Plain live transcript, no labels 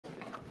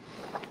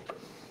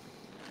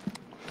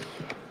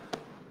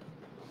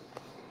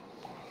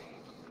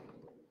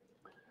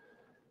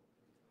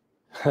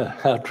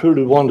how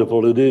truly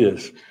wonderful it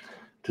is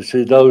to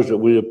see those that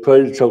we have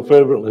prayed so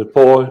fervently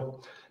for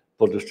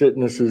the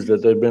sicknesses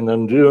that they've been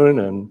enduring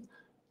and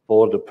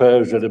for the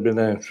prayers that have been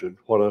answered.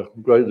 What a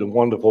great and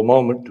wonderful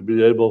moment to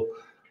be able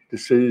to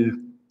see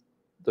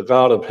the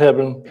God of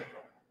heaven,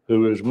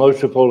 who is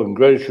merciful and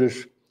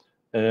gracious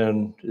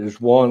and is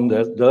one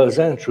that does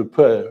answer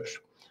prayers.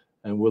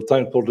 And we're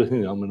thankful to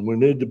him. And we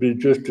need to be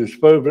just as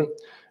fervent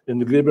in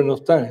the giving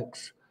of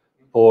thanks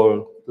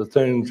for the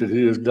things that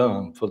he has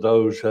done for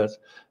those that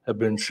have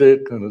been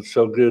sick. And it's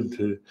so good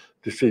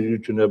to see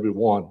each and every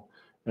one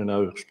in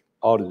our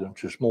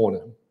audience this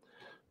morning.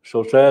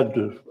 So sad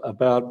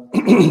about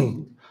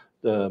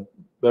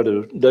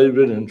Brother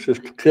David and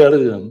Sister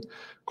Kelly. And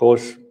of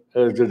course,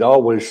 as it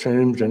always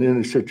seems in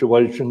any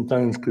situation,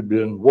 things could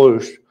be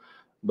worse,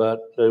 but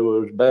they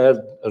were as bad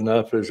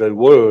enough as they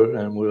were,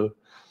 and we're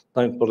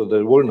thankful that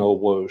they were no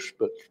worse,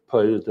 but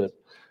pray that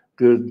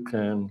good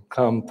can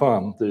come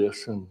from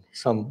this in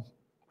some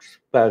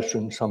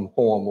fashion, some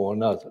form or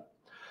another.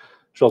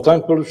 So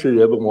thankful to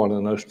see everyone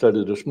in our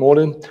study this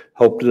morning.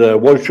 Hope that our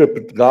worship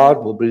of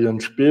God will be in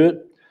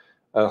spirit.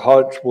 Our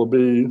hearts will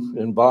be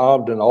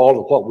involved in all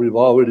of what we've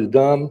already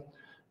done,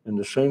 in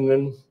the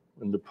singing,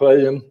 in the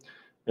praying,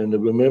 in the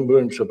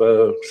remembrance of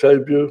our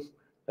Savior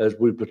as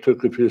we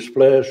partook of his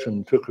flesh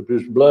and took of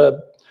his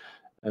blood.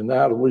 And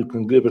now that we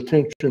can give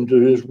attention to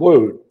his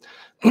word.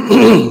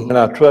 And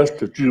I trust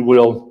that you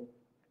will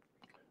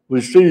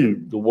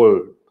receive the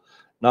word,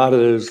 not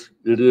as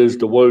it is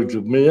the words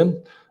of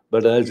men,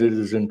 but as it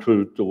is in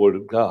truth the word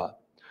of God.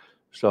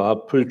 So I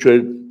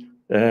appreciate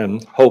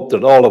and hope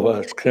that all of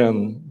us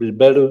can be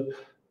better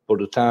for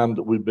the time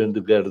that we've been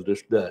together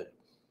this day.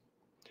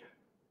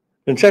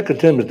 In 2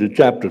 Timothy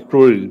chapter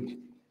 3,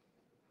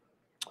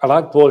 I'd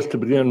like for us to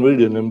begin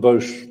reading in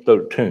verse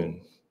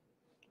 13.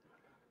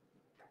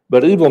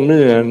 But evil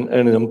men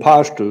and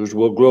impostors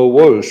will grow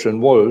worse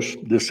and worse,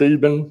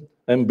 deceiving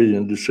and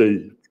being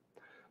deceived.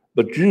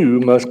 But you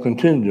must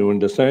continue in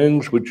the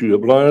things which you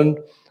have learned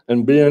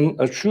and being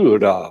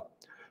assured of,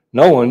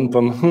 knowing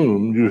from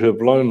whom you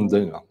have learned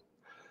them,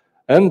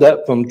 and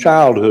that from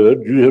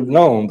childhood you have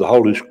known the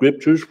Holy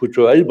Scriptures, which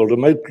are able to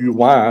make you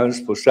wise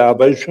for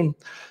salvation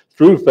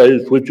through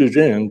faith which is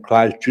in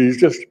Christ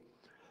Jesus.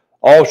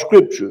 All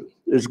Scripture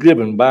is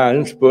given by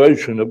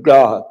inspiration of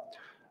God,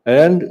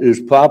 and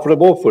is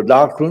profitable for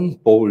doctrine,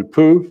 for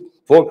reproof,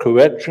 for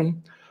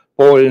correction,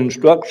 for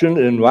instruction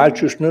in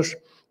righteousness,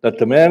 that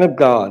the man of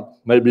God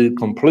may be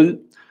complete,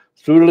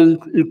 thoroughly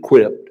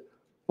equipped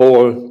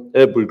for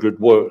every good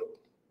work.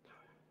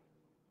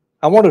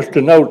 I want us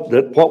to note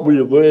that what we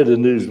have read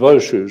in these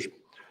verses,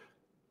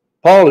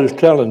 Paul is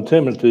telling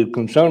Timothy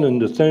concerning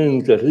the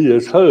things that he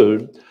has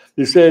heard.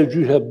 He says,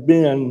 you have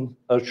been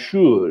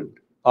assured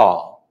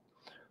of.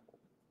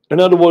 In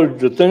other words,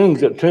 the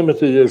things that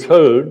Timothy has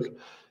heard,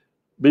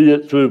 be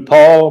it through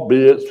Paul,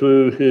 be it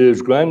through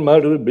his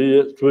grandmother, be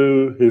it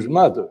through his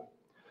mother,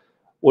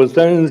 were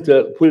things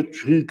that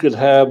which he could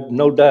have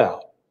no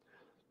doubt.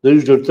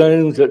 These are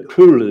things that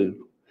truly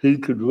he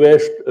could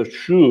rest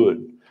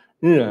assured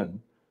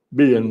in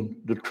being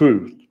the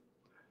truth.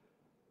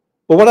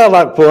 But what I'd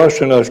like for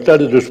us in our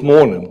study this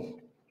morning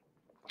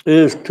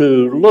is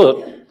to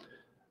look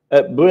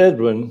at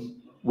brethren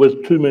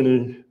with too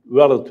many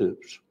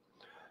relatives.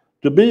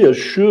 To be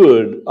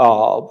assured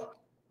of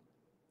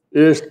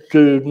is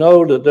to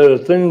know that there are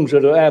things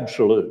that are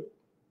absolute.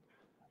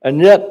 And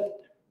yet,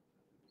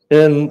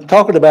 in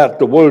talking about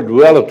the word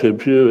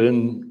relative here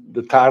in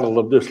the title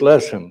of this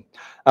lesson,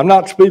 I'm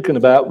not speaking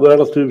about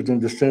relatives in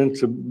the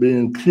sense of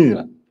being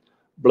kin,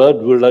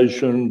 blood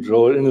relations,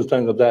 or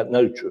anything of that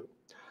nature.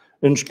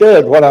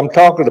 Instead, what I'm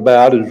talking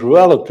about is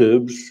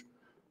relatives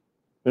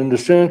in the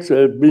sense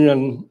of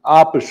being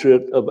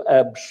opposite of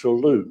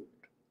absolute.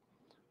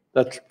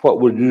 That's what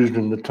we're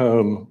using the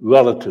term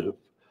relative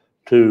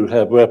to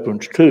have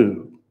reference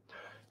to.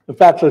 In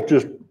fact, let's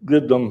just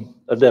give them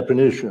a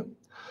definition.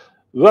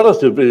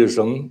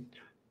 Relativism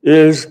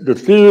is the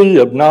theory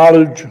of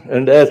knowledge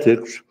and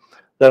ethics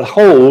that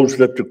holds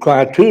that the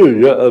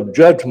criteria of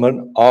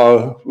judgment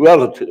are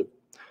relative,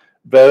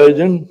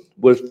 varying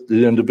with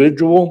the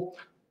individual,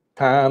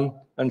 time,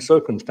 and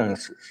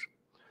circumstances.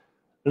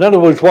 In other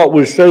words, what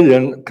we're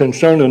saying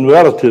concerning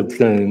relative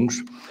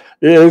things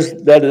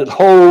is that it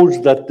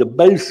holds that the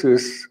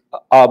basis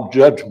of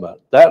judgment,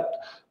 that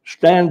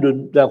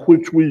standard that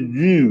which we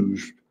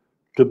use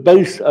to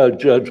base our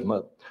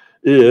judgment,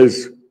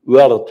 is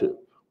relative.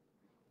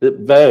 It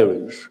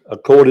varies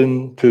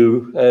according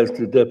to, as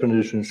the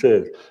definition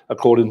says,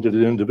 according to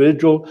the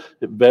individual.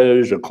 It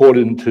varies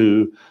according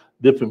to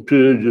different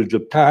periods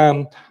of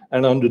time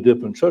and under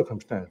different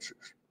circumstances.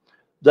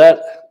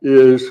 That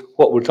is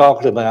what we're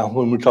talking about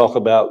when we talk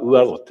about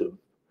relative.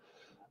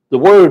 The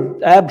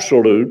word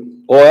absolute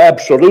or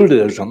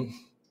absolutism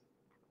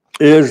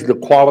is the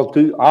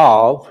quality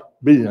of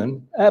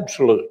being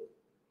absolute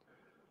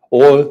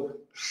or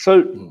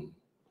certain.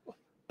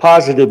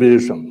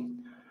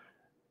 Positivism.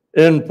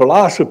 In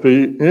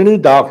philosophy, any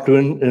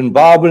doctrine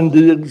involving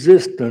the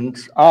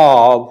existence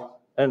of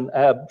an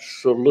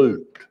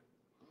absolute.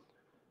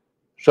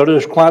 So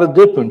there's quite a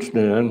difference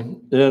then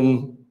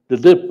in the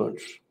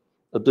difference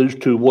of these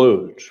two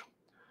words.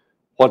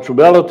 What's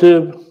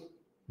relative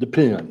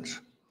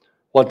depends.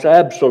 What's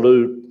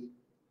absolute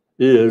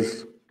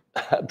is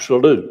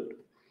absolute.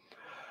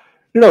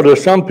 You know,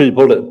 there's some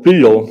people that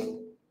feel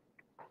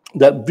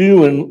that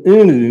viewing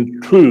any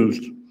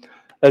truth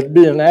as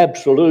being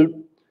absolute,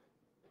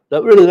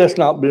 that really that's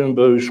not being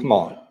very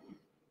smart.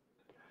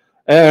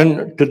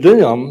 And to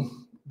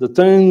them, the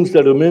things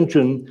that are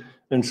mentioned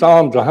in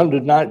Psalms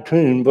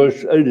 119,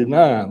 verse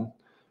 89,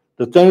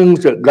 the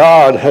things that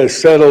God has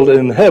settled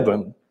in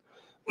heaven,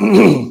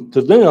 to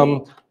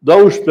them,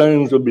 those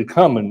things are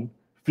becoming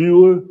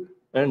fewer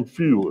and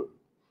fewer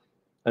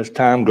as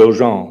time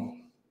goes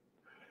on.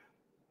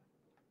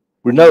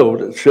 We know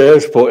that it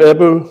says,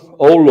 forever,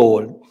 O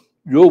Lord,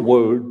 your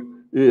word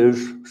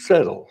is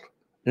settled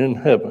in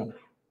heaven.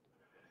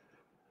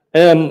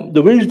 And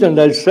the reason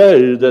they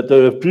say that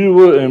there are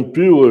fewer and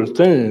fewer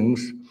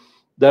things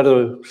that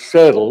are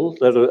settled,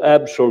 that are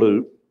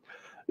absolute,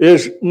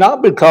 is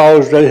not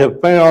because they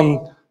have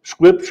found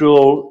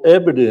scriptural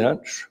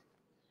evidence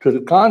to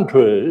the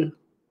contrary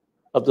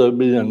of their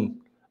being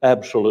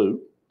absolute.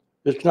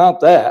 It's not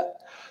that.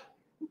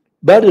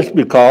 But it's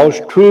because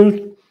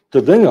truth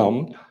to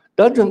them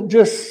doesn't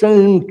just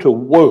seem to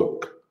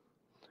work.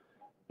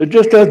 It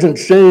just doesn't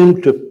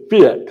seem to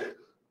fit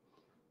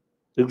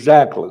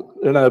exactly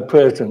in our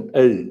present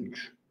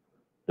age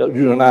that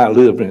you and I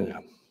live in.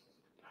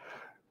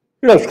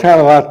 You know, it's kind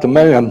of like the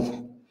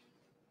man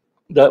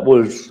that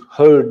was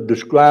heard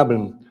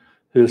describing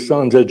his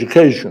son's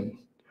education.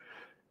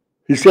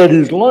 He said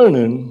he's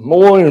learning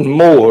more and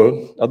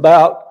more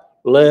about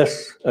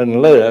less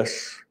and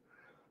less.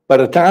 By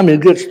the time he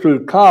gets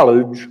through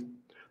college,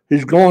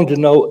 he's going to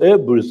know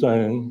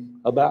everything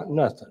about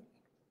nothing.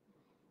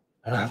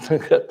 And I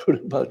think that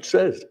pretty much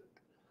says it.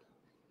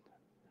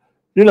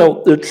 You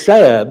know, it's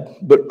sad,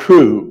 but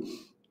true.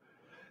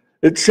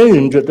 It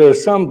seems that there are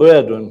some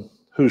brethren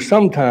who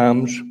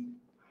sometimes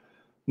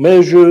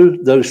measure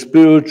their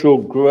spiritual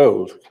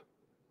growth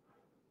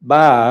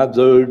by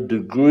their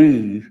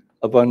degree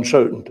of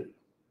uncertainty.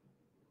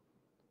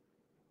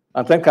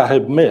 I think I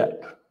have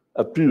met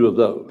a few of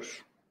those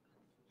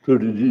through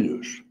the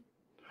years.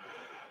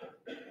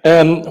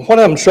 And what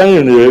I'm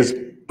saying is,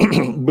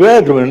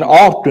 brethren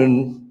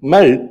often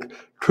make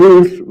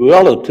truth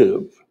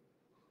relative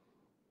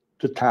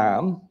to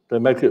time, they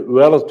make it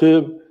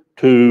relative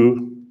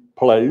to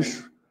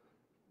place,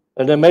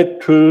 and they make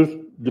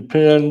truth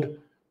depend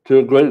to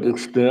a great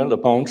extent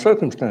upon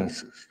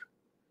circumstances.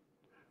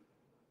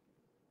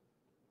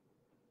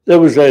 There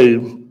was a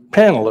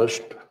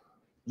panelist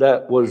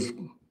that was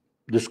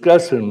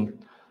discussing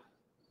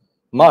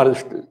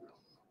modesty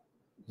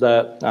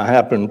that I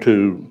happened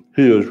to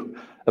hear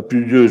a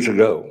few years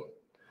ago.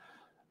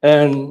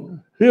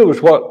 And here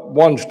was what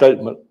one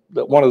statement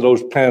that one of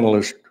those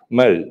panelists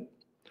made.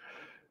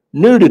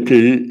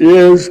 Nudity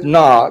is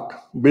not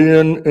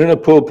being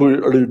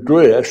inappropriately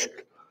dressed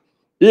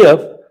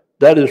if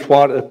that is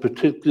what a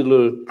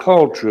particular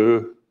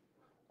culture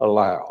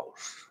allows.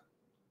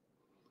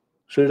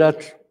 See,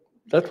 that's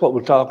what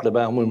we're talking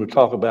about when we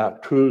talk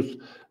about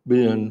truth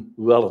being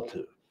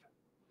relative.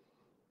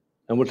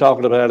 And we're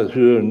talking about it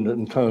here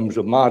in terms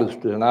of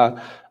modesty. And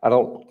I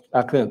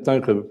can't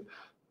think of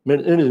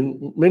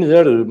many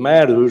other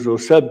matters or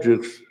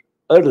subjects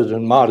other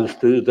than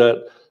modesty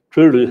that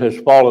truly has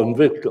fallen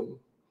victim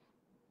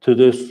to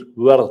this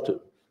relative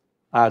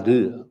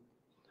idea.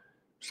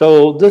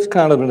 So this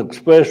kind of an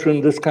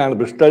expression, this kind of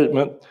a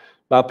statement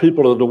by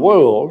people of the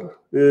world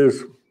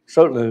is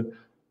certainly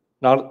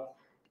not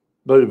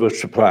very, very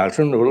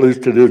surprising, or at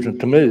least it isn't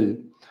to me.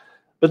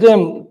 But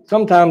then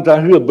sometimes I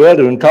hear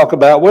brethren talk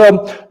about,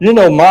 well, you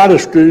know,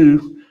 modesty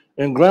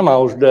in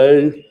Grandma's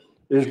day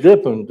is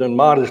different than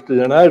modesty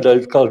in our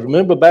days, because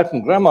remember back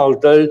in Grandma's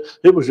day,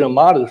 it was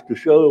immodest to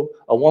show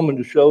a woman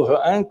to show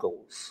her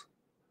ankles.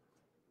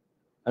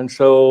 And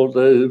so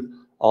there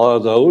are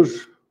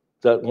those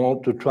that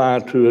want to try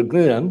to,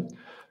 again,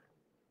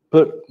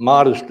 put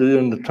modesty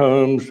in the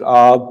terms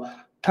of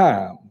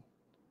time,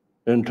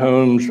 in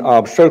terms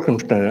of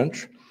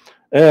circumstance,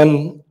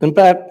 and in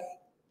fact,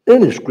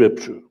 any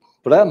scripture,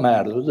 for that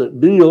matter, that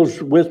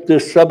deals with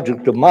this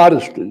subject of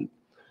modesty,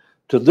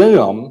 to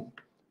them,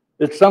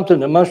 it's something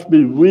that must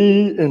be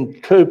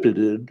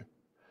reinterpreted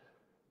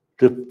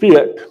to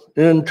fit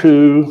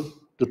into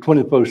the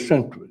 21st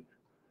century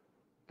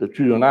that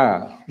you and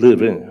I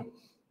live in.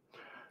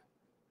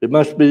 It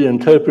must be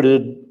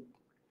interpreted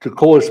to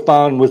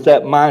correspond with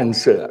that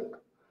mindset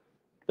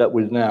that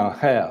we now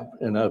have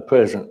in our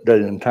present day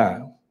and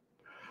time.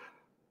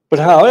 But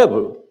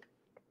however,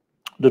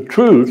 the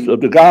truth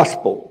of the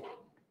gospel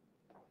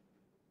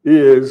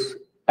is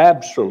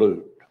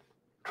absolute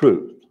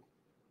truth.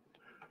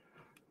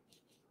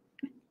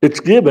 It's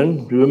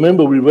given, you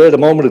remember we read a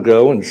moment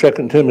ago in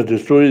 2 Timothy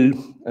 3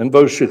 and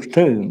verse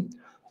 16,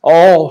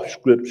 all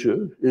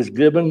scripture is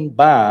given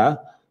by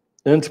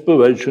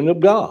inspiration of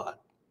God.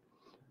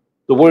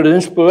 The word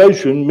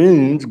inspiration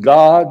means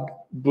God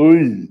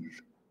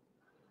breathed.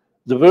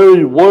 The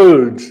very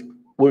words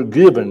were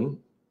given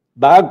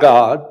by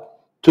God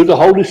to the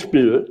Holy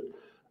Spirit,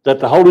 that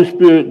the Holy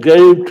Spirit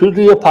gave to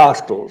the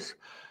apostles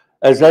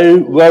as they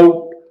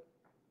wrote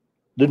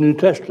the New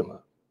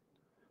Testament.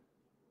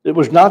 It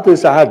was not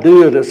this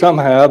idea that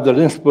somehow that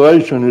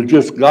inspiration is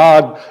just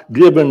God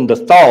given the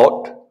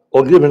thought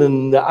or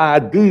given the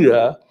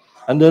idea,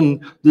 and then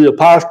the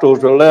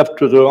apostles are left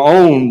to their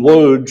own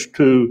words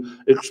to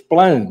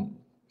explain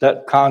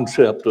that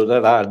concept or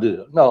that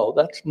idea. No,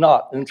 that's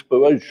not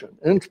inspiration.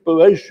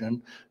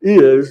 Inspiration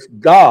is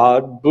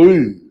God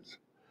breathed.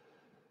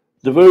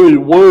 The very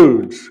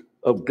words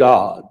of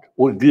God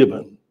were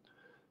given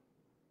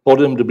for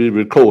them to be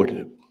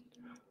recorded.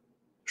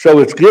 So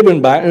it's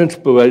given by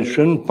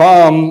inspiration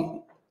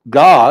from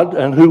God,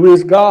 and who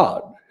is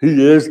God?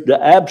 He is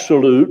the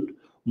absolute,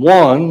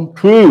 one,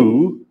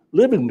 true,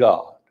 living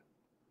God.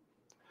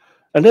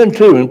 And then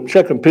too, in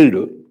 2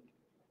 Peter,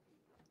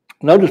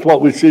 notice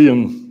what we see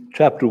in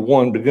chapter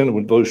 1, beginning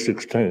with verse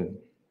 16.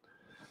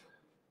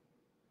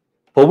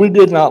 For we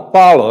did not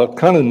follow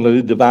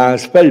cunningly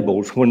devised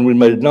fables when we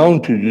made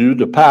known to you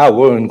the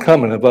power and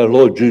coming of our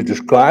Lord Jesus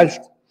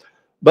Christ,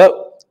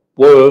 but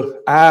were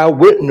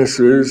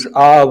eyewitnesses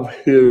of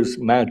his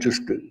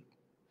majesty.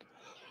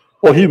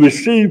 For he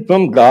received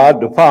from God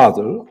the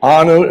Father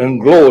honor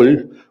and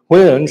glory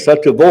when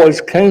such a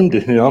voice came to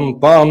him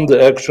from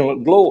the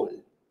excellent glory.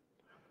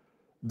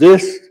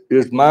 This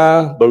is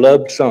my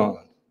beloved Son,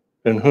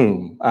 in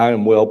whom I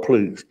am well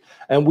pleased.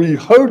 And we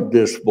heard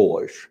this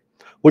voice,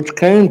 which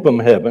came from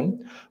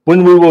heaven,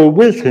 when we were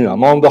with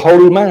him on the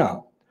holy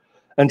mount.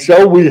 And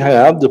so we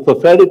have the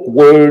prophetic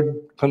word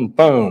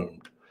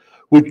confirmed,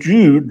 which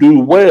you do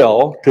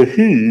well to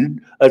heed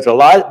as a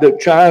light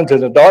that shines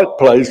in a dark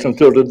place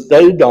until the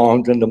day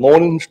dawns and the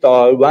morning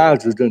star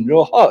rises in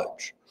your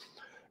hearts.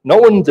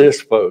 Knowing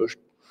this first,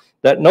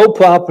 that no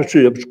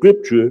prophecy of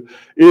Scripture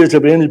is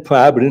of any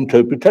private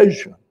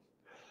interpretation.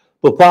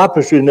 For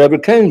prophecy never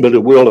came by the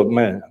will of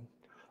man,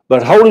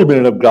 but holy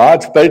men of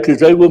God spake as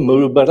they were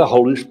moved by the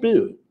Holy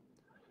Spirit.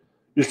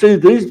 You see,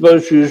 these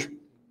verses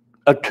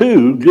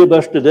two give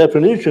us the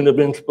definition of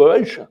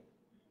inspiration.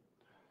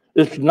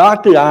 It's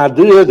not the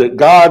idea that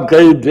God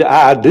gave the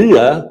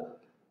idea,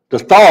 the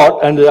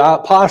thought, and the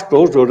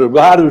apostles or the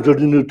writers of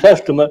the New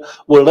Testament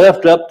were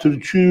left up to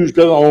choose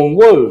their own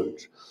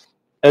words.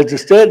 As it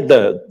said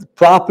there,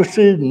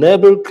 prophecy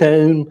never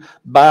came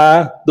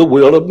by the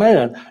will of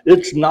man.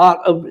 It's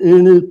not of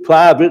any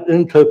private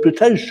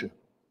interpretation.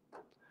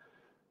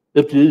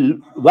 If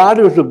the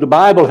writers of the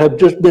Bible have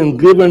just been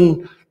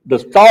given the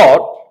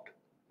thought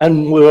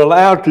and were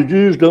allowed to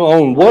use their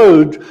own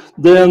words,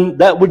 then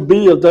that would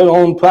be of their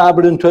own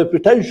private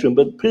interpretation.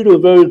 But Peter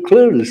very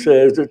clearly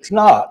says it's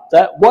not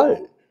that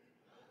way.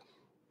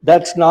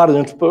 That's not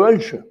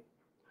inspiration.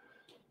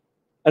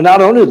 And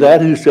not only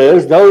that, he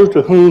says, those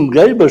to whom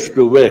gave us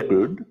the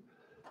record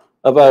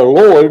of our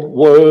Lord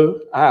were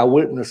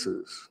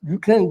eyewitnesses. You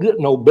can't get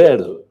no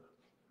better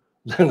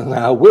than an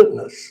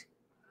eyewitness.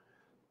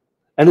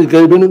 And he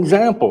gave an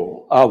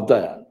example of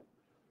that.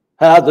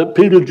 How that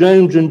Peter,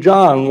 James, and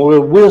John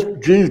were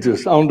with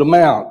Jesus on the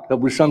mount that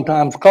we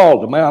sometimes call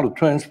the Mount of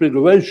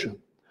Transfiguration.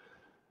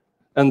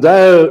 And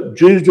there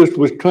Jesus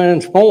was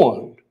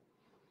transformed.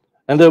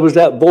 And there was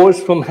that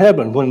voice from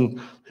heaven when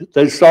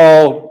they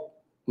saw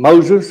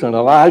Moses and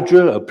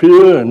Elijah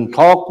appear and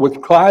talk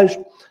with Christ.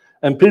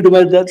 And Peter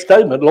made that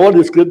statement, Lord,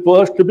 it's good for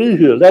us to be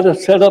here. Let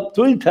us set up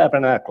 3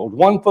 tabernacles,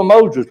 one for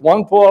Moses,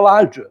 one for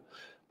Elijah.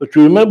 But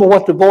you remember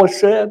what the voice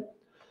said?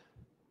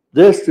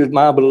 This is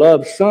my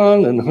beloved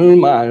Son, in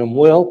whom I am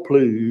well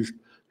pleased.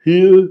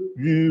 Hear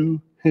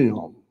you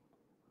him.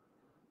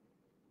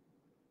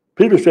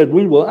 Peter said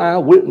we were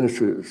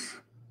eyewitnesses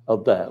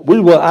of that.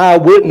 We were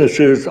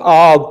eyewitnesses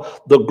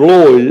of the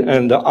glory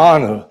and the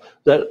honor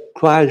that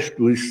Christ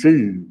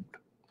received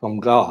from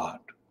God.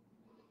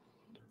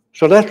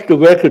 So that's the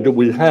record that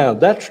we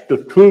have. That's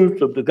the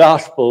truth of the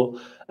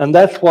gospel, and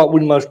that's what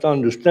we must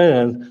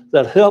understand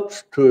that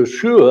helps to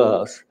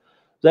assure us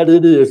that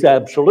it is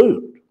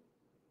absolute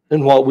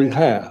in what we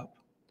have.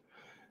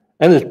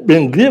 And it's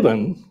been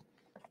given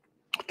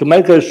to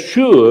make us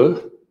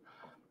sure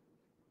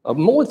of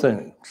more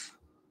things,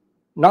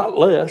 not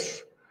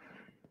less.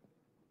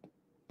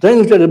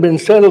 Things that have been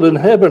settled in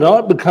heaven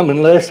aren't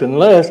becoming less and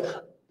less.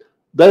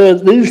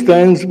 These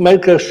things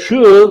make us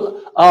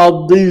sure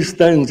of these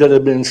things that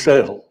have been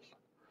settled.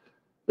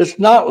 It's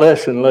not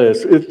less and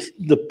less. It's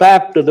the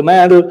fact of the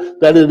matter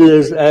that it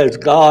is as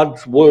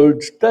God's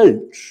word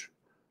states.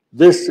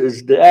 This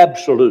is the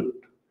absolute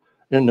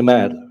in the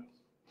matter.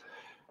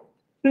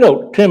 You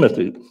know,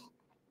 Timothy,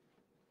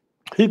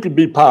 he could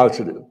be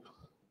positive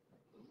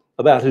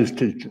about his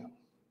teaching.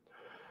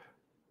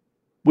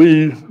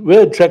 We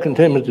read 2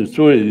 Timothy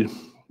 3,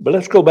 but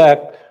let's go back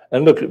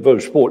and look at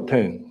verse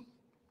 14.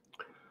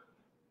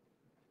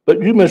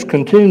 But you must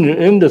continue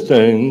in the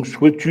things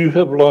which you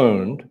have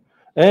learned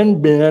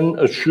and been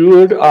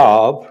assured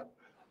of,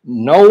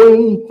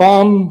 knowing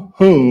from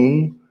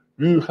whom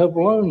you have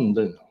learned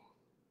them.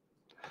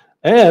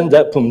 and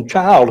that from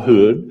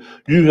childhood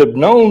you have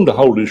known the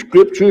Holy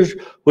Scriptures,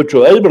 which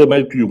are able to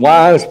make you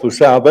wise for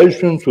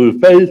salvation through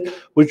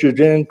faith, which is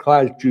in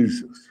Christ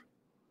Jesus.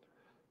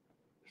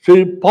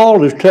 See,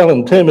 Paul is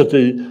telling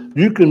Timothy,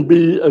 you can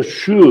be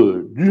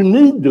assured. You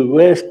need to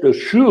rest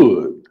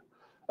assured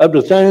of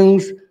the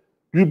things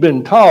you've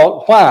been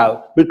taught.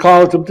 Why?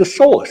 Because of the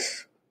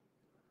source.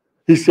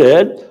 He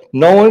said,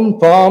 knowing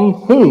from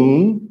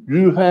whom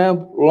you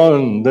have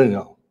learned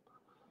them.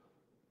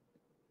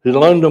 He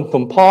learned them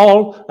from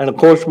Paul, and of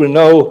course we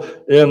know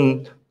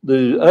in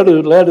the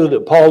other letter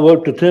that Paul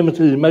wrote to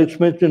Timothy, he makes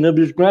mention of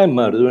his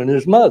grandmother and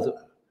his mother,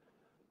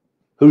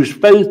 whose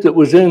faith that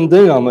was in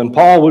them, and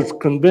Paul was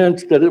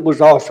convinced that it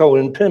was also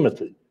in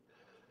Timothy.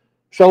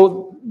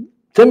 So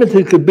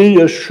Timothy could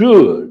be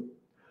assured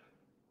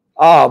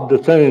of the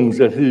things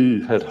that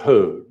he had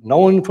heard,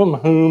 knowing from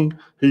whom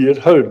he had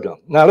heard them.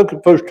 Now look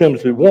at 1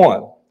 Timothy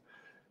 1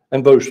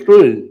 and verse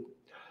 3.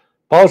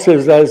 Paul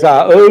says, as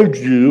I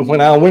urged you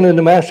when I went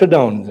into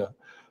Macedonia,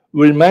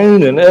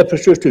 remain in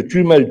Ephesus that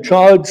you may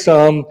charge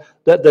some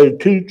that they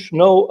teach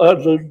no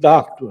other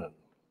doctrine.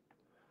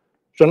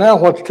 So now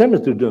what's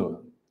Timothy doing?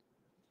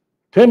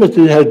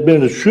 Timothy has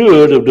been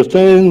assured of the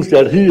things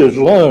that he has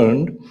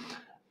learned.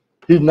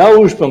 He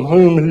knows from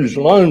whom he's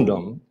learned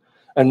them.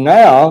 And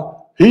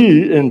now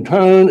he, in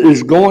turn,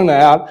 is going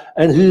out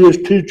and he is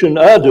teaching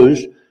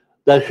others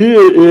that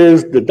here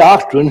is the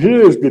doctrine,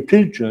 here is the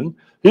teaching,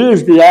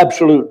 here's the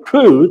absolute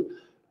truth.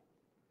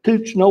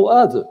 Teach no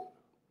other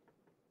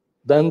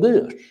than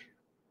this.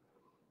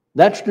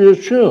 That's the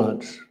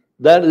assurance.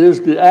 That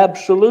is the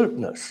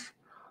absoluteness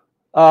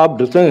of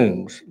the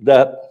things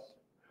that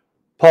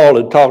Paul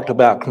had talked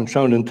about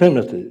concerning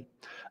Timothy.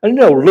 And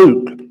you know,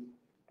 Luke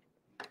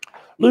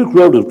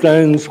wrote of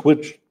things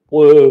which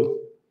were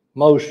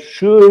most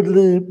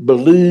surely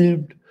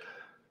believed,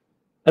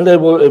 and they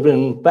were of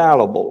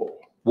infallible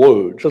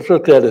words. Let's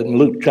look at it in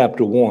Luke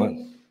chapter 1.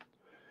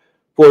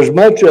 For as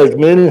much as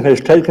many has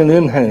taken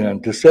in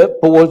hand to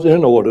set forth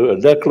in order a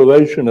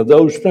declaration of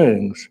those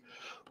things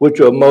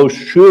which are most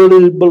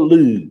surely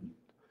believed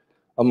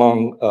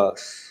among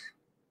us.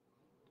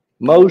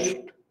 Most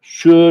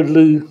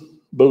surely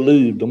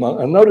believed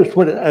among. And notice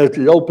as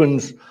he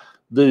opens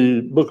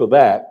the book of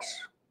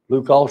Acts,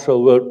 Luke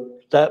also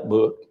wrote that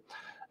book,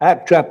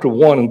 Acts chapter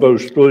 1 and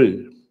verse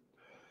 3.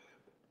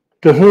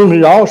 To whom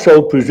he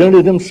also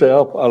presented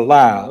himself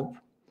alive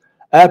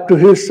after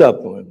his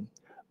suffering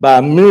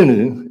by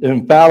many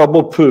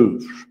infallible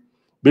proofs,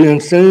 being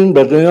seen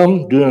by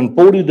them during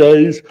 40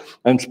 days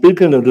and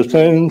speaking of the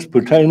things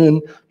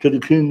pertaining to the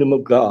kingdom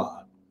of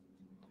God.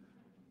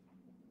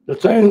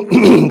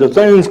 The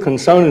things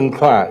concerning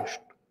Christ,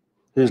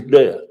 his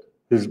death,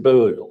 his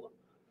burial,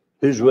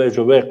 his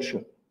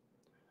resurrection,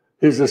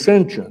 his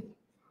ascension.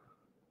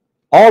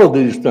 All of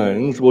these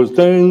things were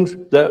things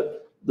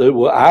that they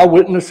were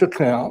eyewitness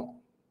account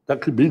that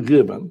could be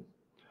given.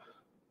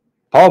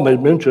 Paul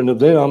made mention of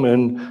them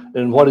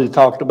in what he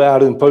talked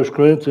about in 1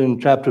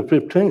 Corinthians chapter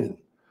 15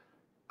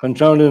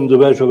 concerning the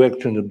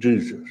resurrection of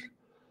Jesus.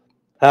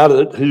 How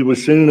that he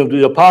was seen of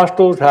the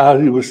apostles, how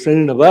he was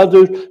seen of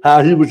others,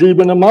 how he was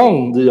even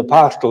among the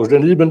apostles.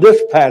 And even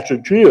this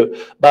passage here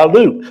by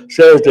Luke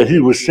says that he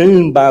was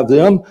seen by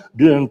them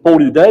during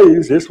 40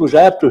 days. This was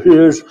after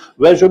his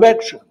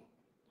resurrection.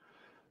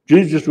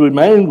 Jesus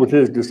remained with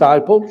his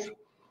disciples.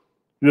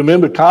 You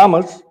remember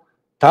Thomas.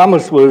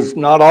 Thomas was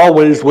not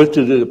always with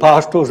the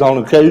apostles on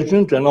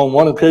occasions, and on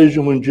one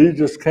occasion when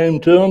Jesus came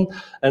to him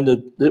and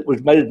it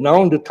was made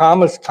known to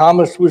Thomas,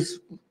 Thomas was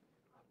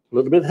a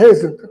little bit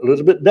hesitant, a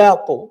little bit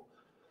doubtful,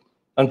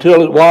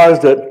 until it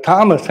was that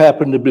Thomas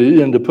happened to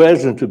be in the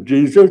presence of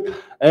Jesus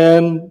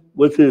and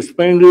with his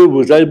finger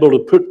was able to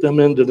put them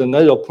into the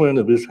nail print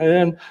of his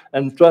hand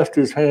and thrust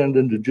his hand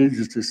into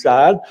Jesus'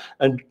 side.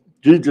 And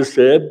Jesus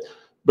said,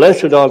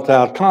 blessed art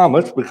thou,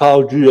 Thomas,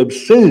 because you have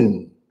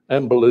seen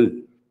and believed.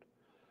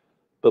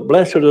 But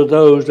blessed are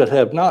those that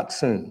have not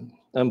seen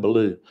and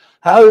believed.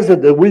 How is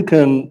it that we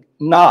can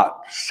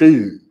not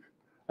see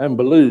and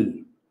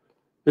believe?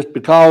 It's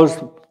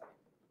because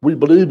we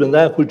believe in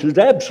that which is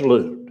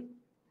absolute.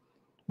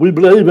 We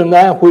believe in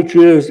that which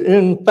is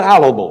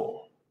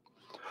infallible.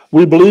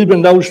 We believe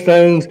in those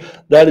things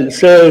that it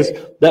says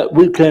that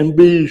we can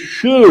be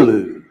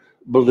surely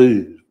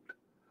believed.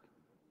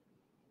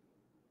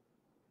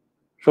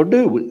 So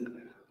do we?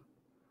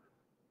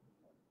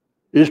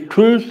 Is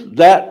truth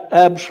that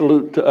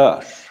absolute to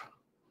us?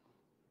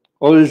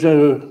 Or is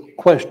there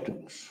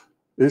questions?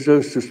 Is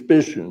there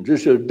suspicions?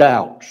 Is there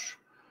doubts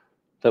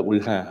that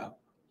we have?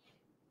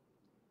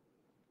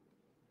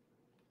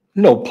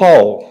 You know,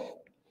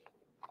 Paul,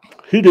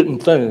 he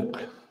didn't think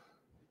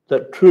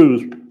that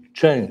truth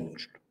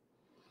changed.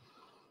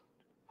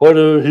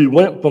 Whether he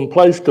went from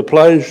place to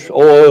place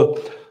or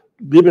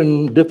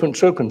given different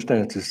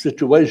circumstances,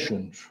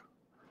 situations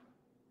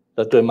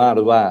that there might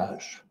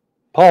arise.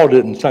 Paul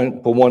didn't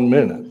think for 1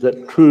 minute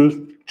that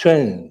truth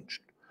changed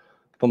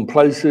from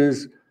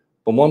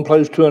one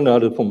place to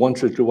another, from one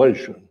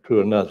situation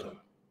to another.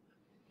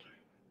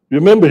 You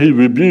remember he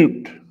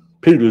rebuked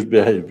Peter's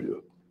behavior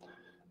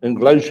in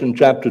Galatians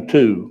chapter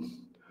 2.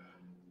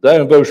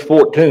 There in verse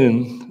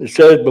 14, it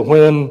says, but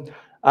when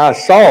I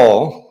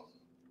saw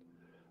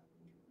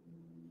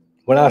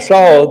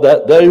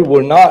that they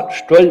were not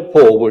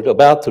straightforward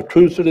about the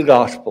truth of the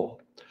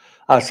gospel,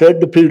 I said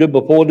to Peter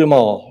before them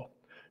all,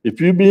 if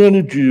you being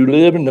a Jew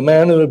live in the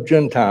manner of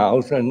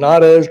Gentiles and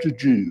not as the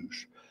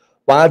Jews,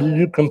 why do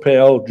you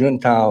compel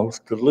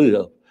Gentiles to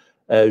live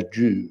as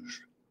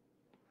Jews?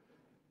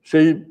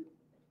 See,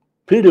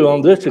 Peter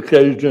on this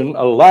occasion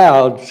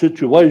allowed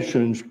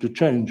situations to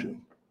change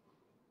him,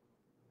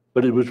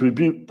 but he was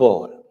rebuked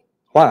for it.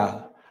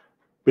 Why?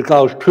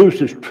 Because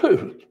truth is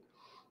truth,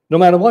 no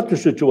matter what the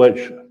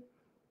situation,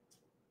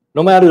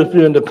 no matter if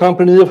you're in the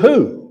company of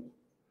who.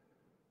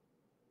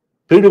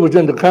 Peter was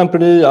in the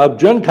company of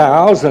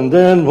Gentiles, and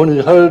then when he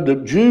heard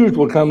that Jews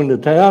were coming to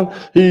town,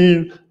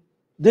 he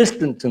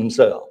distanced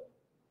himself.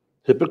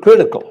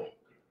 Hypocritical,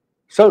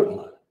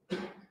 certainly.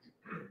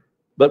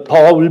 But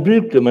Paul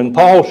rebuked him, and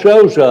Paul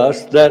shows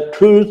us that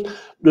truth,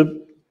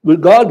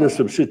 regardless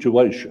of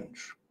situations,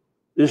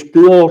 is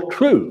still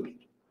truth.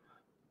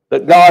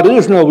 That God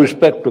is no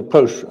respecter of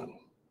person,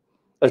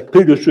 as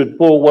Peter should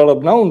full well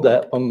have known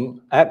that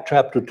from Acts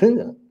chapter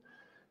 10.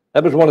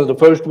 That was one of the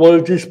first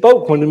words he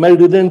spoke when he made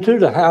it into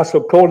the house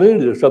of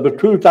Cornelius. Of the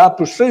truth I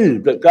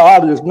perceive, that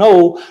God is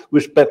no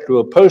respecter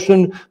of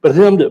person, but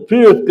him that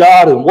feareth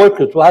God and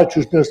worketh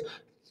righteousness,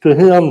 to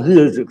him he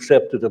is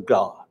accepted of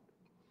God.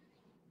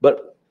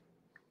 But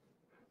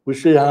we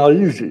see how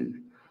easy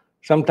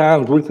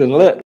sometimes we can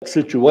let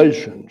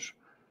situations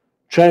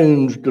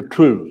change the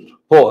truth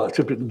for us.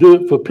 If it can do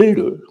it for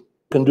Peter, it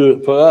can do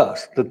it for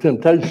us. The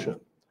temptation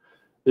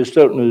is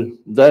certainly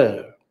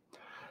there.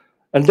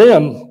 And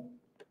then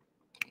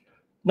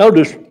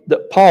notice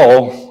that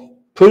Paul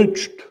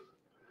preached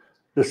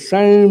the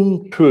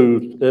same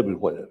truth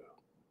everywhere.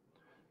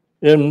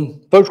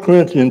 In 1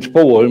 Corinthians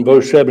 4, in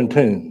verse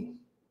 17,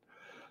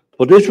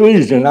 for this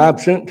reason I've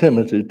sent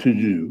Timothy to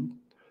you,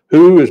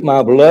 who is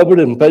my beloved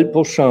and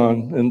faithful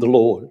son in the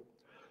Lord,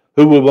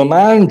 who will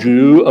remind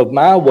you of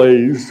my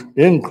ways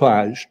in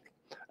Christ,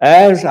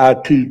 as I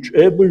teach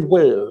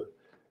everywhere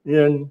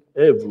in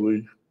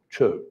every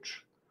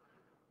church.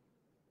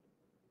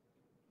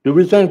 Do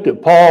we think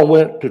that Paul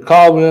went to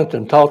Corinth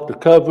and taught the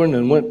covering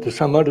and went to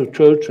some other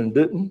church and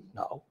didn't?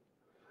 No.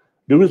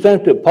 Do we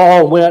think that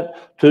Paul went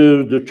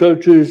to the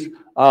churches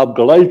of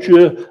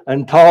Galatia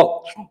and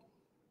taught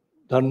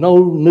there's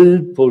no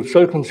need for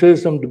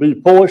circumcision to be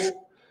forced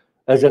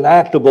as an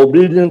act of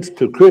obedience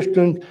to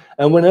Christians,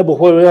 and went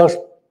everywhere else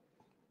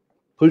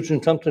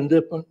preaching something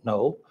different?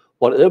 No.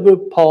 Whatever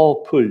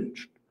Paul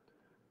preached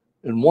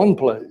in one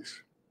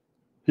place,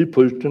 he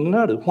preached in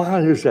another.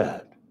 Why is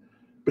that?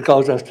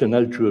 Because that's the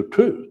nature of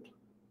truth.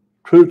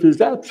 Truth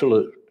is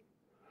absolute.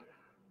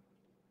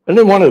 And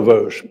then one other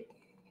verse,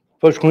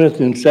 1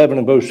 Corinthians 7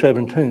 and verse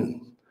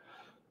 17.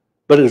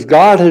 But as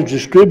God has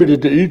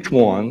distributed to each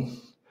one,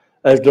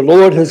 as the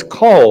Lord has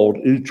called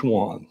each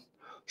one,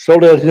 so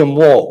let him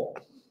walk.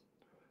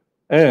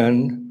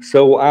 And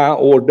so I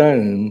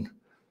ordained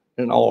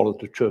in all of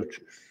the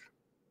churches.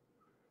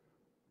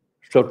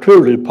 So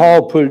truly,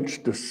 Paul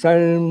preached the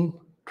same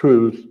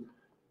truth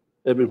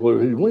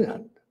everywhere he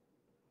went,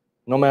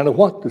 no matter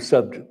what the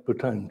subject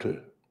pertained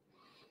to.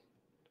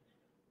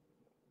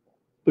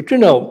 But you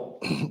know,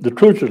 the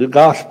truth of the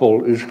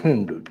gospel is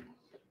hindered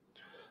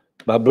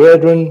by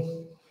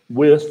brethren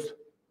with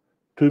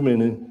too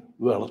many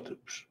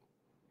relatives.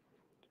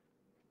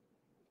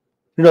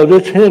 You know,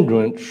 this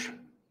hindrance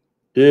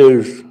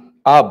is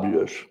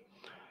obvious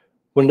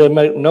when they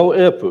make no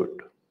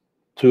effort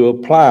to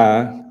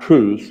apply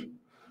truth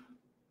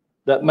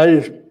that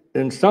may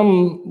in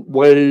some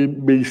way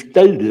be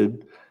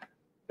stated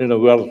in a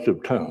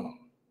relative term.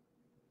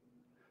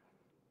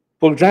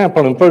 For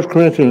example, in 1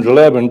 Corinthians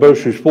 11,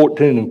 verses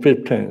 14 and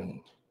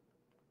 15,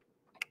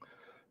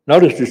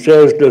 notice it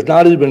says, does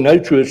not even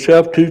nature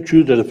itself teach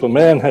you that if a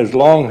man has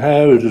long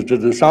hair, it is a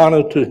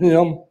dishonor to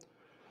him?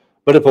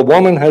 But if a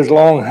woman has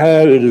long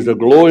hair, it is a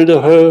glory to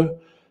her,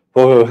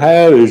 for her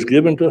hair is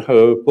given to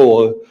her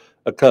for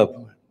a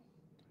covering.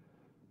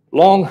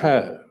 Long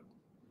hair.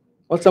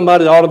 Well,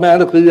 somebody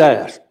automatically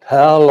asked,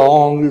 how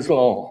long is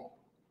long?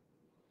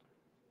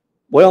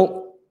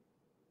 Well,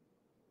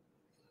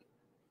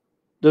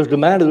 there's the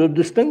matter of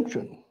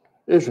distinction,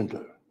 isn't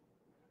there?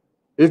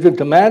 Isn't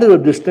the matter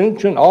of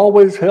distinction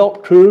always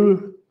held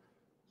true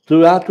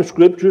throughout the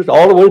scriptures,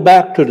 all the way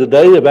back to the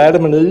day of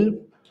Adam and Eve,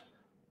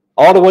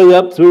 all the way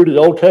up through the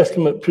Old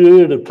Testament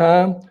period of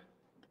time?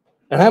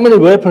 And how many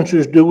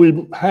references do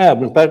we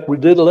have? In fact, we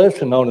did a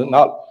lesson on it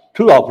not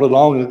too awfully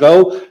long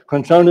ago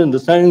concerning the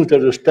things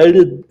that are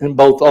stated in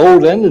both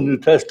Old and the New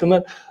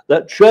Testament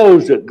that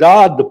shows that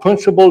God, the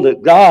principle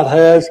that God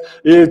has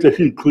is that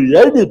he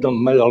created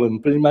them male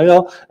and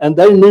female, and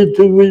they need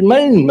to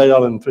remain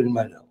male and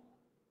female.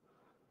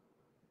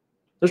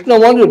 It's no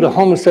wonder the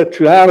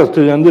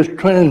homosexuality and this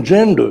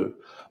transgender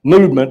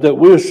movement that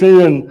we're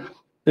seeing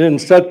in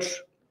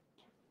such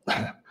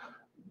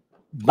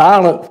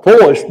violent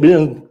force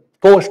being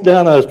forced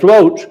down our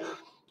throats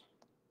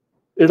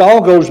It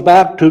all goes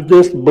back to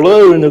this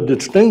blurring of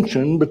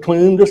distinction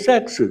between the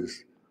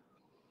sexes.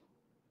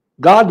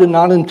 God did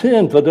not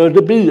intend for there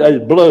to be a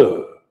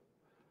blur,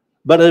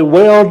 but a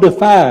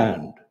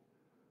well-defined.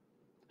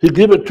 He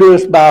gave it to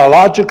us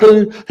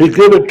biologically. He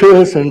gave it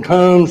to us in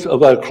terms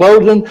of our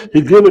clothing.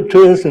 He gave it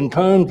to us in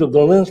terms of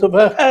the length of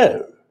our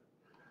hair.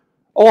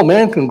 Oh, a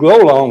man can grow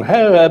long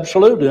hair,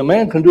 absolutely. A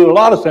man can do a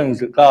lot of things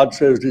that God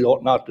says he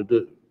ought not to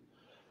do.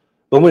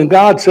 But when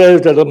God says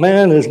that a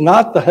man is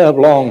not to have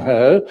long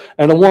hair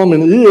and a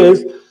woman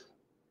is,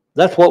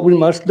 that's what we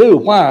must do.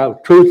 Why?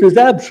 Truth is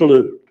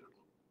absolute.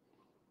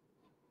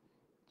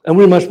 And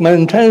we must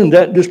maintain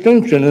that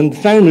distinction. And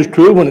the same is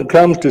true when it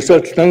comes to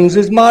such things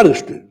as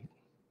modesty.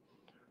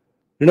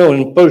 You know,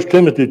 in 1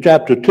 Timothy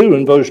chapter 2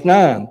 and verse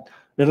 9,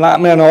 in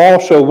like manner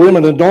also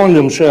women adorn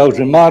themselves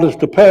in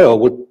modest apparel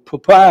with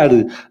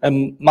propriety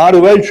and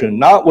moderation,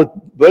 not with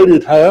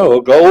braided hair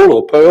or gold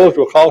or pearls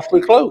or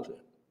costly clothing.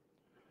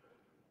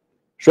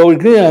 So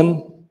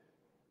again,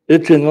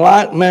 it's in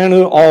like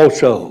manner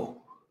also.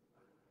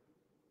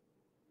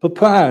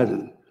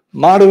 Propriety,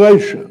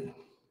 moderation.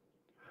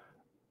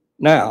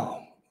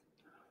 Now,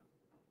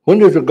 when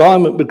does a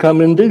garment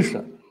become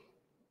indecent?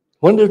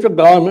 When does a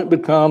garment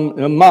become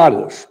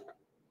immodest?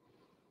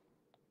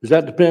 Does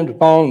that depend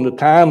upon the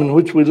time in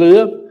which we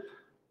live?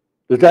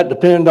 Does that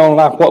depend on,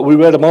 like what we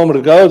read a moment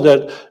ago,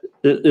 that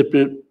if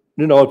you're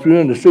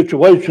in a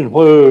situation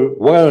where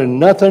wearing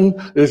nothing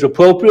is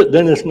appropriate,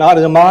 then it's not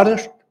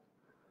immodest?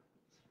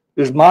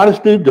 Is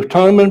modesty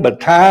determined by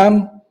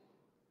time,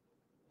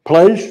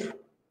 place,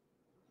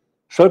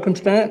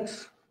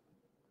 circumstance?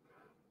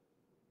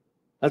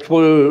 That's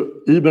where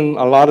even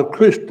a lot of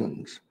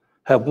Christians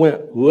have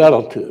went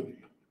relative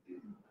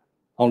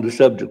on the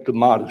subject of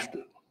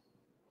modesty.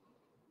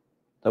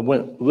 They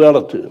went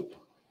relative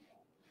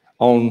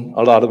on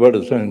a lot of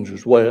other things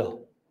as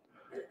well.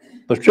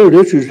 But sure,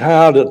 this is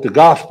how that the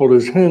gospel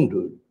is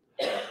hindered,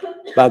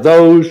 by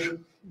those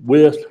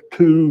with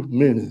too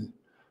many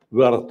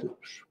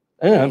relatives.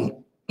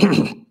 And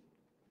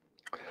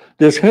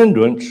this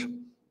hindrance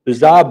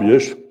is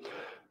obvious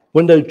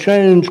when they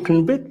change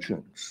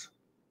convictions,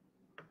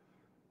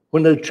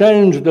 when they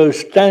change their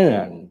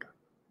stand,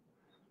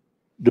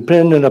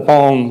 depending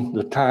upon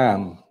the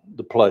time,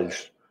 the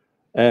place,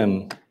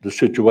 and the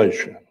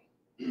situation.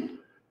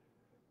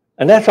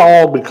 And that's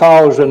all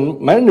because, and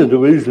mainly the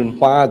reason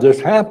why this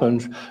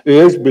happens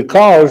is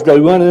because they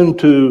run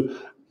into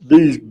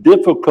these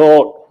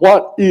difficult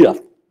what if.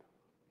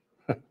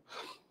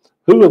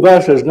 Who of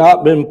us has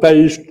not been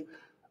faced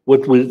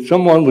with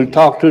someone we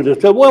talked to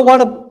that said, well,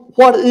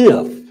 what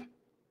if?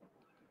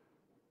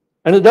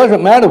 And it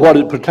doesn't matter what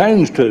it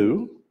pertains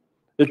to.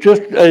 It's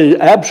just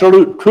an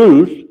absolute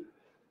truth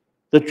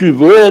that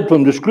you've read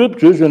from the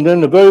scriptures, and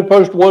then the very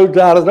first words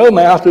out of their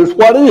mouth is,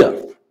 what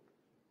if?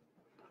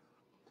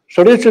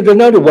 So this is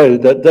another way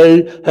that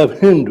they have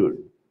hindered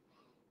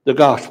the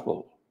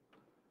gospel.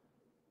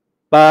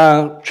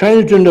 By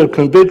changing their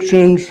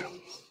convictions,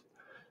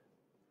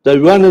 they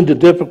run into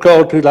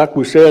difficulty, like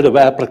we said, of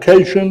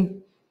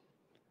application.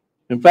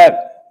 In fact,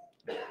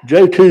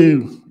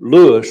 J.T.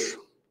 Lewis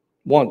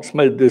once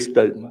made this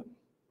statement: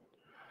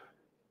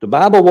 the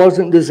Bible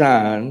wasn't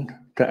designed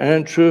to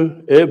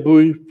answer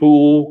every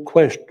fool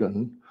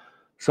question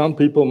some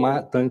people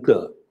might think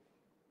of.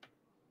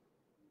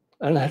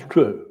 And that's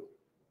true.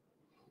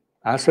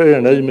 I say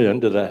an amen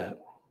to that.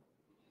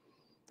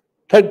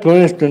 Take, for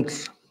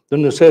instance, the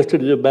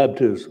necessity of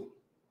baptism.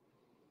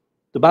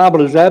 The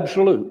Bible is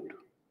absolute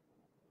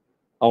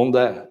on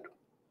that.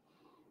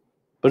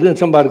 But then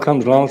somebody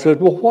comes along and says,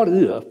 well, what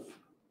if?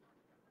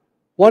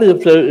 What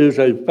if there is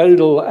a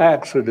fatal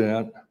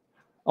accident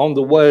on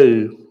the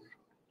way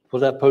for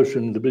that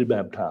person to be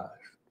baptized?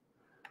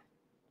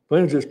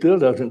 Friends, it still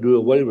doesn't do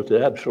away with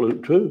the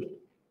absolute truth.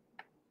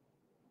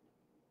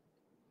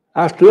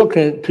 I still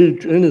can't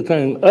teach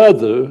anything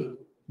other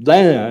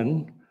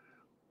than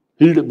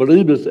he that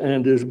believeth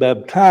and is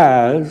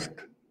baptized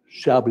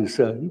shall be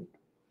saved.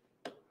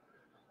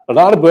 A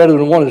lot of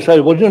brethren want to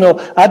say,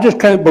 well, I just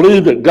can't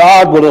believe that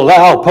God would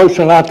allow a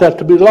person like that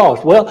to be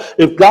lost. Well,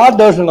 if God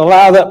doesn't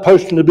allow that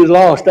person to be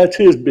lost, that's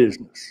his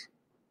business.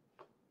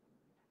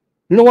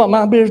 You know what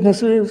my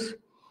business is?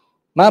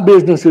 My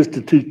business is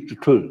to teach the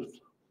truth.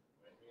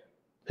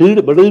 He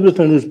that believeth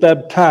and is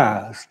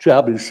baptized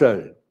shall be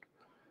saved.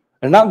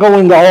 And not go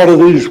into all of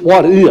these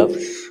what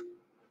ifs.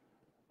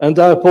 And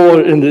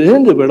therefore, in the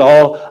end of it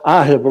all,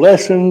 I have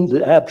lessened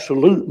the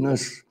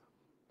absoluteness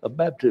of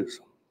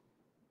baptism.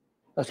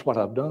 That's what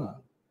I've done.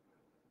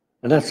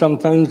 And that's some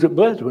things that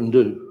brethren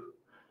do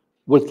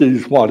with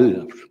these what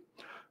ifs.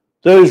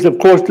 There is, of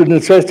course, the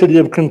necessity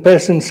of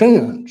confessing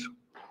sins.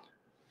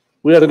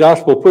 We had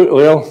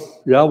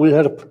a we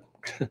had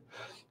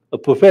a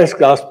professed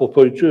gospel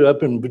preacher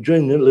up in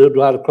Virginia, lived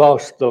right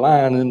across the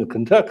line into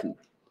Kentucky.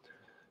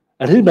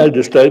 And he made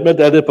the statement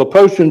that if a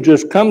person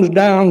just comes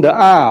down the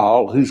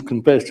aisle, he's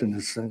confessing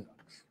his sins.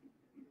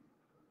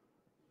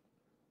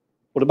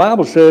 Well, the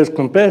Bible says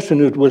confession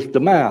is with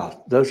the mouth,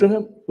 doesn't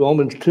it?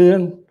 Romans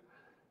 10,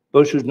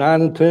 verses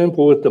 9 and 10,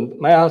 for with the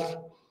mouth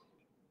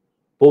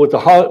For with the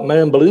heart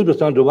man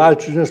believeth unto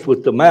righteousness,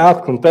 with the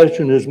mouth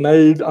confession is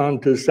made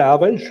unto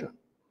salvation.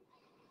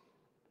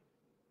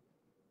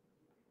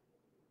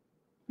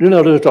 You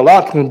know, there's a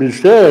lot can be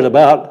said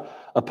about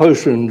a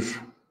person's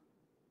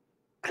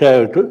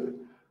character,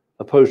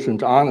 a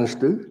person's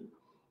honesty,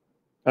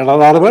 and a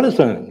lot of other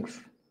things.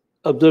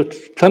 Of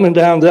the coming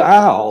down the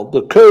aisle,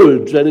 the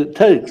courage that it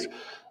takes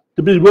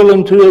to be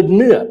willing to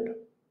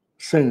admit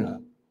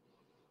sin.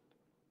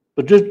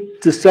 But just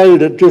to say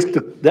that just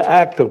the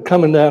act of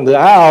coming down the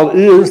aisle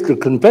is the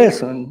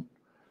confession,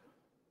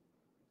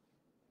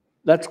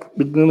 that's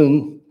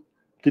beginning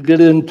to get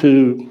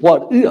into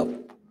what if.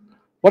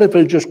 What if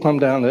they just come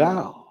down the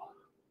aisle?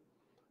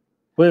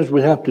 Friends,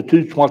 we have to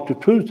teach what the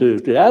truth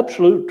is. The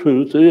absolute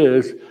truth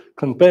is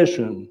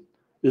confession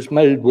is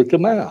made with the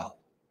mouth.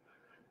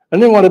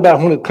 And then what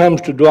about when it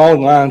comes to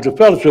drawing lines of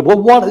fellowship?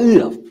 Well, what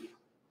if?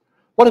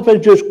 What if they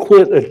just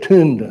quit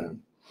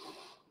attending?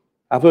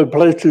 I've heard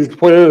places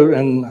where,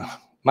 and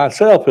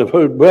myself have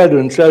heard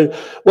brethren say,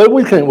 well,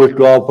 we can't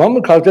withdraw from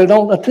them because they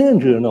don't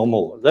attend here no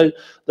more.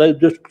 They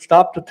just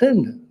stopped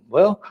attending.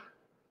 Well,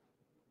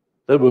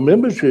 they were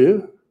members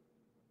here.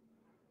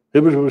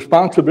 It was a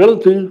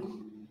responsibility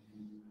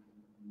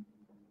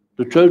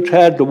the church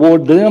had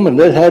toward them, and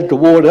they had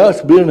toward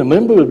us being a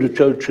member of the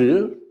church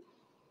here.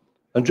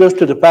 And just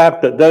to the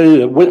fact that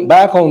they went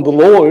back on the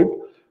Lord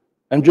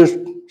and just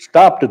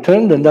stopped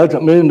attending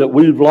doesn't mean that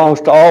we've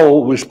lost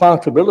all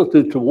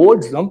responsibility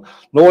towards them,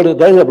 nor that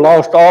they have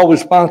lost all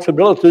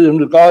responsibility in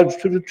regards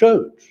to the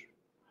church.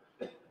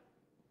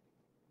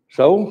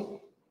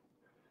 So,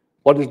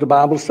 what does the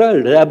Bible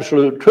say? The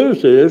absolute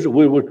truth is that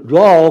we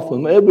withdraw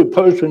from every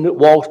person that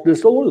walks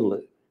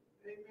disorderly.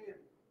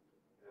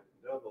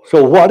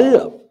 So what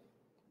if?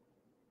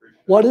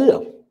 What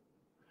if?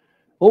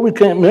 Well, we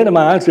can't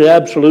minimize the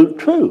absolute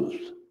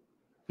truth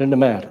in the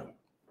matter.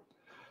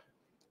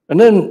 And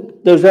then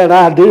there's that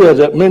idea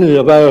that many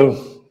of our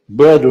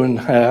brethren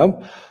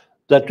have,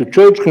 that the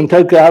church can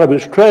take out of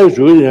its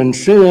treasury and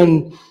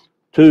send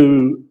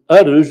to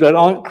others that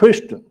aren't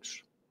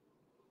Christians.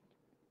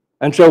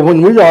 And so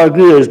when we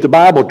argue, as the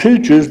Bible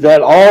teaches,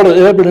 that all the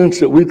evidence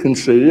that we can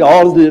see,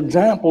 all of the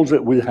examples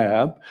that we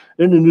have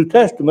in the New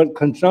Testament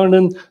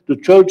concerning the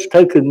church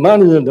taking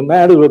money in the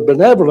matter of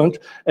benevolence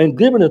and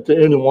giving it to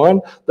anyone,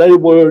 they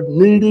were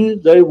needy,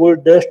 they were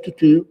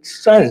destitute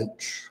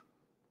saints.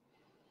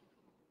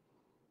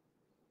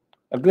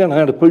 Again, I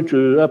had a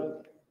preacher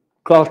up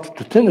across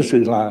the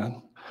Tennessee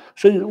line.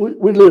 See,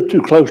 we live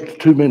too close to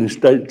too many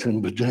states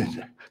in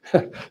Virginia.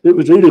 It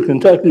was either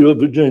Kentucky or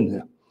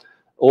Virginia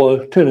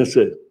or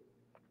Tennessee.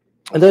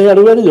 And they had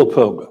a radio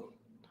program.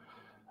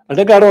 And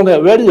they got on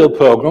that radio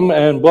program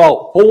and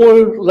brought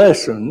 4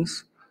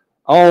 lessons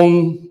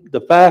on the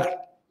fact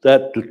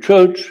that the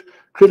church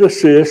could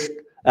assist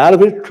out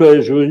of its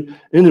treasury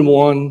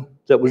anyone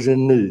that was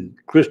in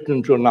need,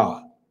 Christians or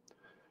not.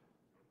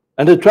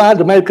 And they tried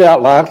to make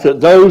out like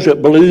that those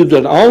that believed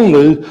that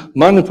only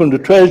money from the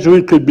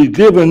treasury could be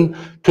given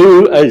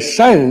to a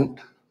saint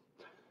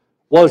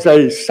was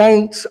a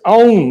saints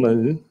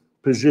only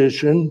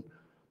position,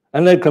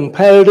 and they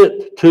compared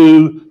it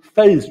to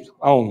faith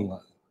only.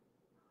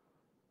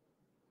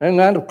 And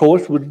that, of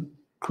course, would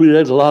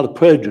create a lot of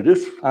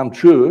prejudice, I'm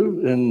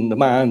sure, in the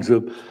minds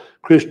of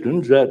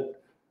Christians that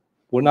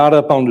were not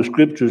up on the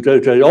scriptures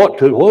as they ought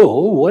to.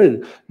 Oh,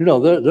 wait, you know,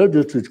 they're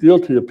just as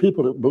guilty of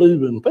people that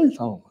believe in faith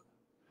only.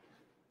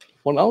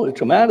 Well, no, it's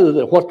a matter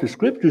that what the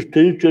scriptures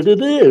teach that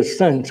it is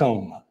saints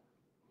only.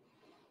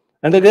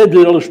 And they gave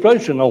the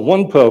illustration on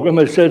one program.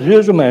 They said,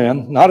 here's a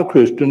man, not a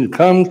Christian, he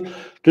comes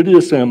to the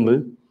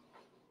assembly.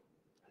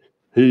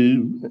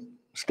 He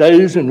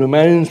stays and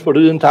remains for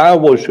the entire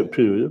worship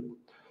period.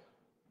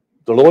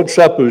 The Lord's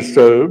Supper is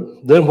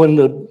served. Then when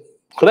the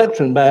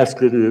collection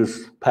basket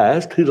is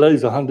passed, he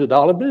lays a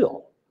 $100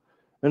 bill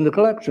in the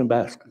collection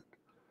basket.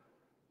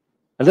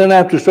 And then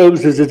after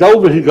services is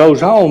over, he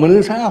goes home and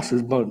his house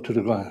is burnt to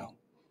the ground.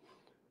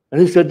 And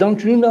he said,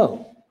 don't you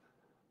know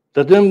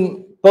that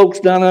them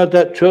folks down at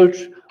that church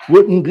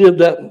wouldn't give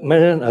that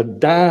man a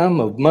dime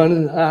of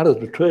money out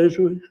of the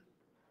treasury?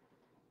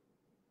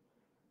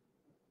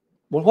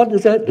 Well, what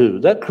does that do?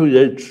 That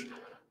creates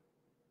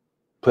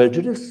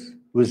prejudice,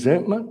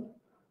 resentment,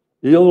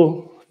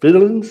 ill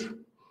feelings.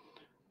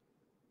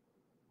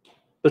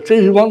 But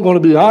see, he wasn't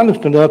going to be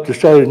honest enough to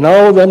say,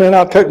 no, they may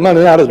not take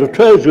money out of the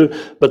treasury,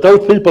 but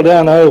those people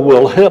down there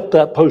will help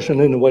that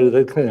person in the way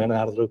they can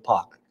out of their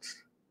pockets.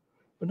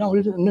 But no,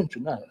 he didn't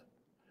mention that.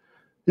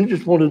 He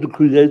just wanted to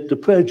create the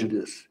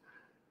prejudice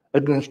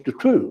against the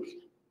truth.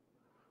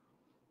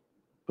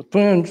 But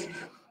friends,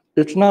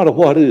 it's not a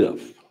what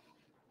if.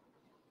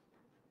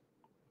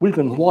 We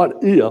can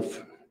what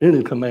if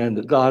any command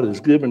that God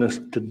has given us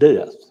to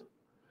death,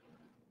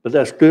 but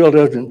that still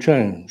doesn't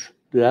change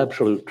the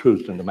absolute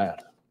truth in the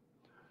matter.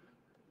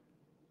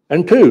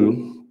 And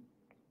 2,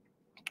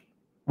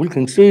 we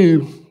can see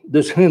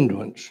this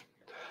hindrance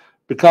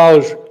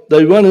because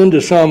they run into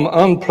some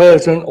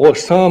unpleasant or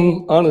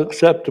some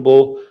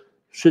unacceptable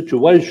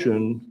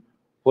situation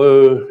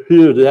where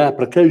here the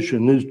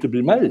application needs to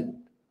be made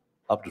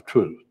of the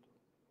truth.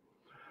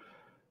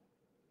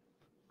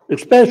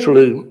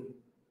 Especially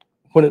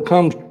when it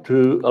comes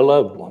to a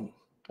loved one,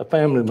 a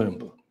family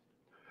member.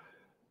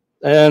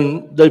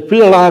 And they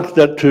feel like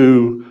that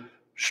to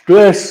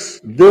stress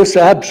this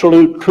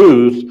absolute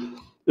truth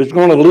is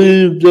going to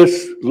leave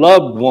this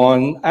loved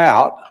one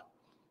out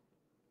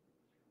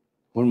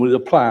when we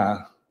apply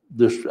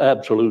this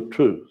absolute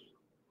truth.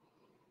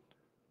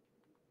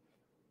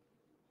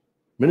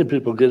 Many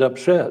people get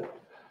upset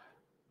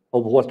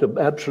over what the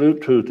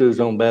absolute truth is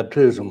on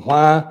baptism.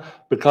 Why?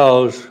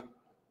 Because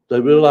they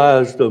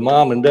realize their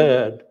mom and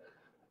dad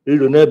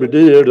either never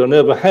did or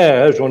never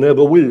has or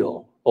never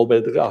will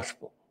obey the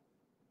gospel.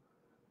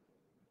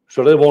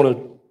 So they want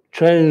to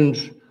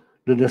change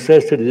the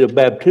necessity of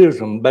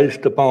baptism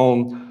based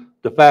upon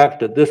the fact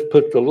that this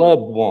puts a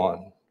loved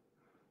one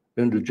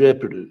into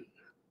jeopardy.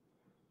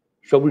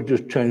 So we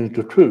just change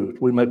the truth.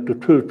 We make the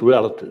truth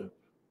relative.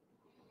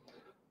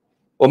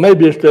 Or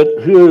maybe it's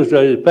that here's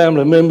a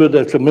family member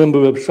that's a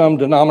member of some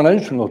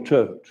denominational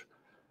church.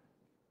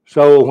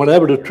 So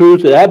whenever the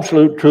truth, the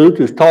absolute truth,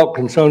 is taught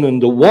concerning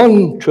the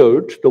one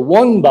church, the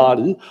one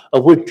body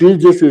of which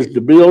Jesus is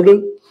the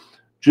builder,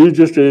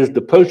 Jesus is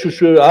the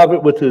purchaser of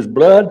it with his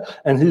blood,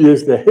 and he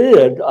is the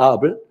head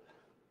of it.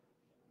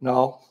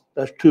 No,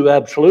 that's too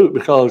absolute,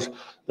 because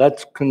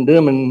that's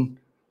condemning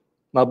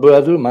my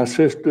brother, my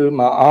sister,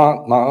 my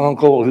aunt, my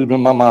uncle,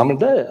 even my mom and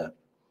dad.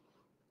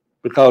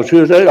 Because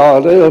here they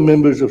are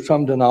members of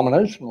some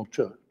denominational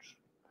church.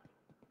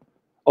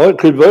 Or it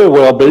could very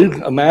well be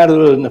a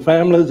matter in the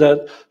family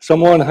that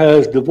someone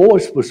has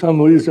divorced for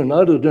some reason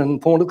other than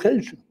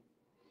fornication,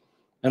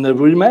 and they've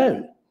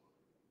remarried.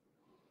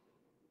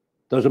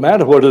 Doesn't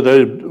matter whether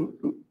they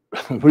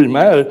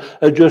remarried,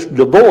 they're just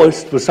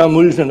divorced for some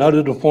reason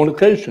other than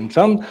fornication.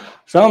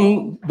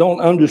 Some don't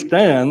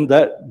understand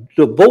that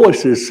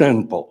divorce is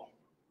sinful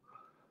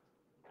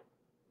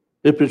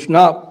if it's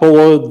not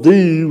for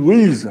the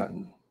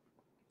reason,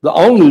 the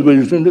only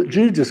reason that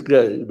Jesus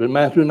gave in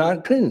Matthew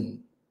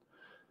 19.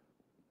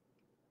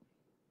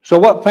 So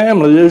what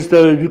family is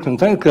there you can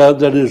think of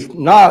that is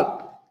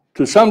not,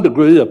 to some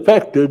degree,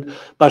 affected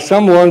by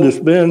someone that's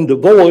been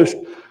divorced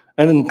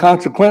and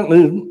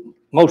consequently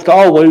most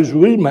always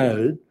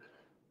remarried,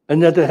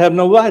 and yet they have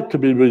no right to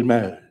be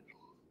remarried?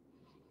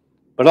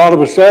 But all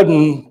of a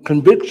sudden,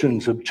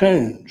 convictions have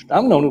changed.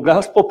 I've known of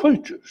gospel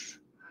preachers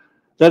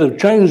that have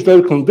changed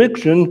their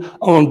conviction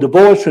on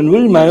divorce and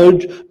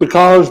remarriage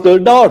because their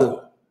daughter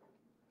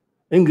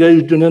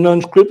engaged in an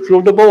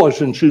unscriptural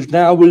divorce, and she's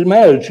now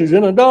remarried. She's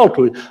in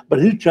adultery,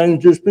 but he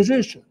changed his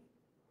position.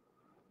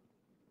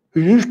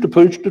 He used to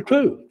preach the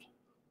truth.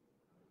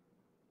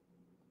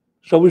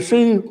 So we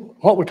see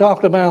what we're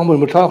talking about when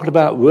we're talking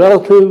about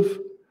relative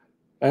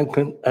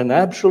and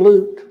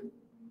absolute.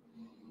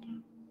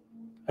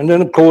 And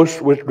then, of course,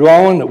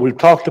 withdrawing that we've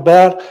talked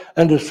about,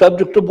 and the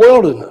subject of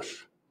worldliness.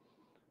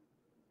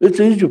 It's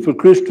easier for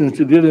Christians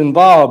to get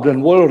involved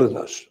in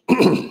worldliness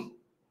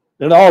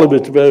in all of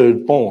its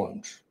varied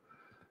forms.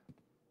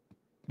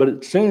 But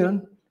it's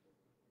sin.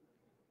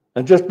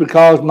 And just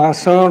because my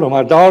son or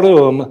my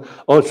daughter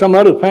or some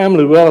other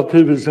family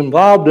relative is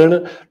involved in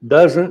it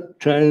doesn't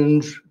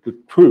change the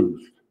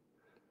truth.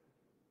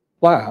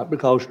 Why?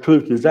 Because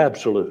truth is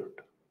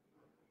absolute.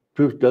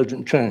 Truth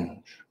doesn't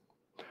change.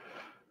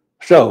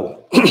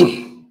 So,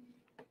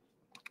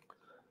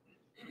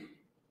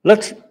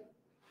 let's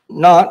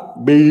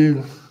not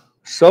be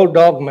so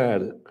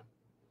dogmatic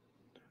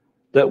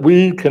that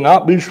we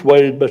cannot be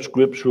swayed by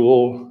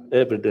scriptural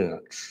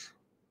evidence.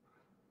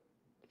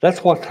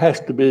 That's what has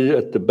to be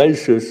at the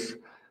basis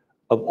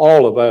of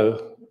all of our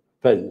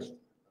faith,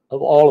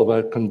 of all of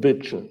our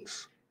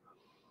convictions.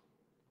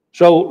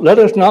 So let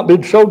us not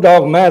be so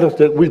dogmatic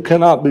that we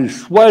cannot be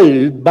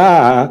swayed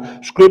by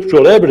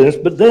scriptural evidence,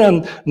 but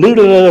then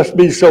neither let us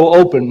be so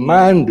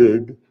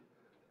open-minded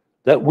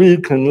that we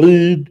can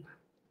lead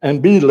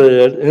and be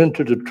led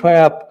into the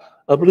trap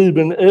of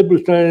leaving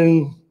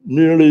everything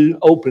nearly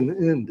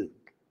open-ended.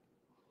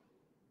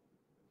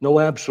 No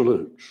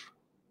absolutes.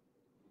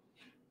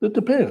 It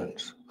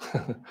depends.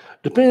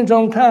 Depends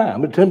on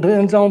time. It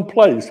depends on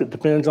place. It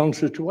depends on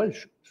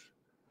situations.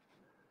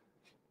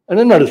 And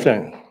another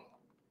thing,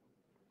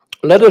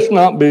 let us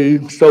not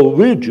be so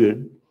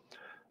rigid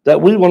that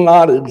we will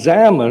not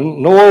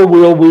examine, nor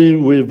will we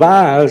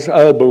revise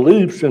our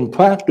beliefs and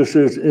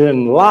practices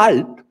in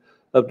light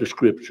of the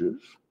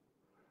scriptures.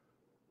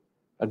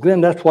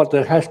 Again, that's what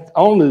there has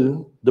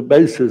only the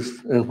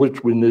basis in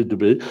which we need to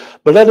be.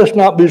 But let us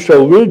not be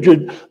so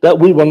rigid that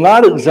we will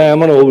not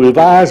examine or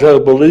revise our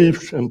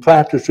beliefs and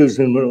practices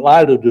in the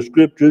light of the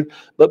scriptures,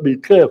 but be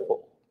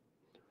careful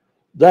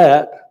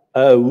that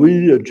our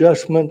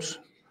readjustments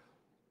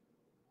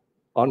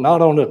are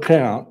not on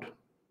account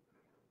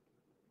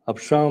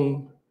of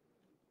some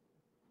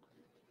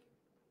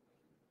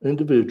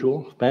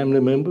individual, family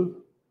member,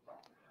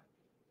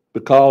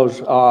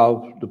 because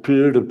of the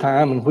period of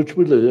time in which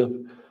we live,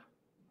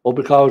 or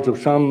because of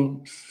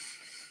some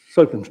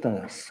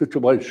circumstance,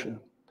 situation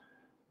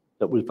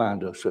that we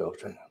find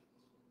ourselves in.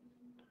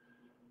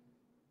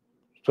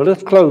 So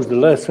let's close the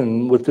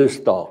lesson with this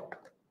thought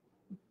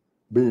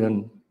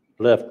being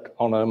left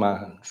on our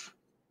minds.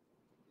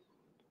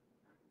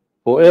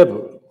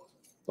 Forever,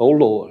 O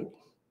Lord,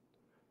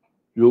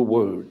 your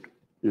word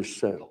is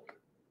settled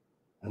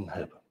in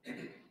heaven.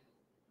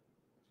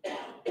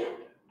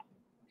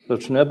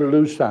 Let's never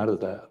lose sight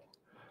of that.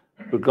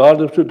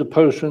 Regardless of the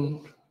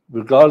person,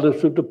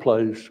 regardless of the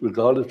place,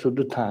 regardless of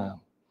the time,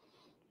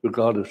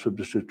 regardless of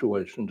the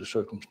situation, the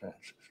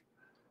circumstances.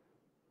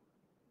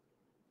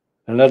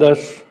 And let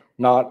us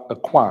not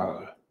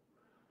acquire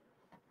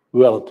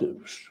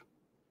relatives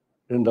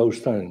in those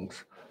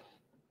things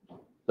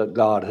that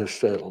God has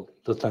settled,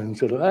 the things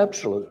that are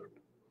absolute.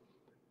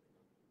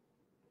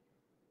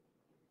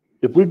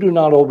 If we do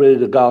not obey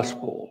the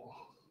gospel,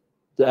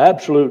 the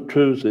absolute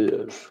truth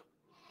is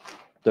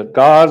that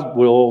God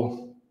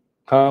will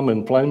come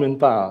in flaming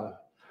fire,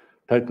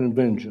 taking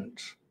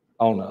vengeance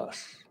on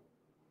us.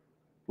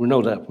 We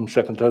know that from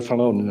 2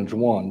 Thessalonians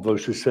 1,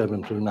 verses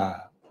 7 through 9.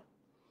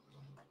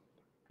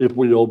 If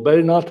we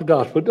obey not the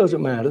gospel, it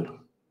doesn't matter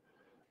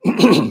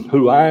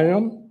who I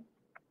am.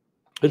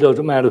 It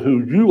doesn't matter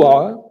who you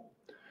are.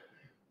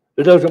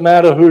 It doesn't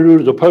matter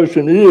who the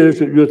person is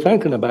that you're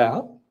thinking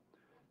about.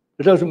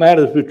 It doesn't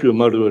matter if it's your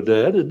mother or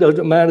dad. It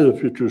doesn't matter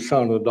if it's your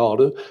son or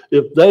daughter.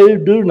 If they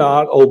do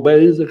not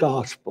obey the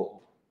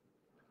gospel,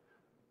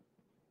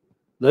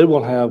 they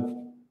will have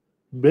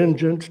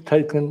vengeance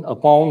taken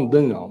upon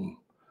them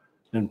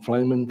in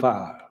flaming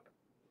fire.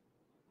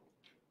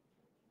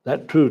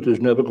 That truth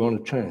is never going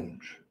to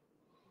change.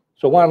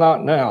 So why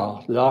not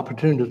now, the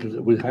opportunity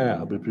that we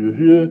have, if you're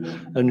here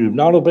and you've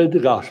not obeyed the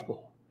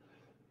gospel,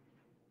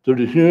 through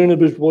the hearing of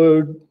his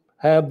word,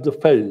 have the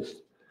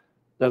faith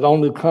that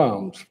only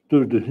comes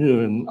through the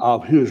hearing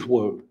of his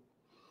word.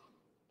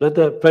 Let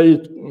that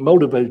faith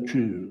motivate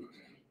you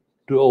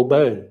to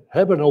obey.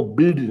 Have an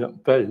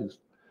obedient faith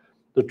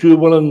that you're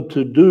willing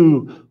to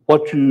do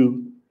what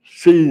you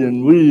see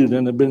and read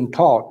and have been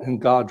taught in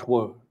God's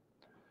word.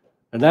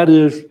 And that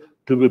is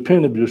to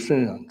repent of your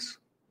sins.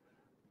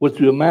 With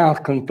your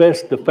mouth,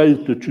 confess the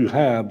faith that you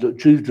have, that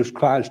Jesus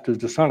Christ is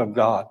the Son of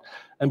God,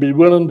 and be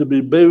willing to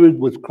be buried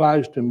with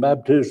Christ in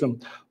baptism,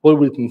 where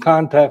we can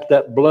contact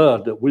that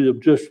blood that we have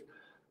just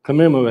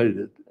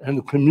commemorated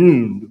and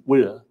communed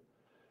with.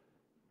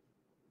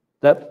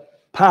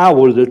 That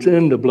power that's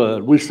in the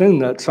blood. We sing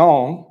that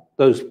song,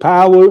 there's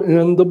power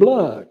in the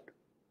blood.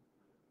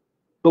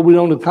 But we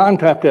only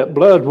contact that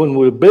blood when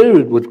we're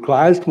buried with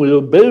Christ. We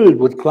are buried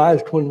with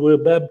Christ when we're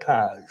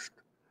baptized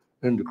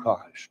into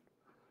Christ.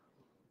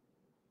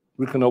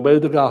 We can obey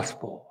the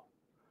gospel.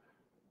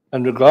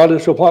 And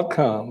regardless of what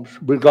comes,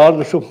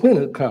 regardless of when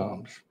it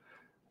comes,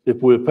 if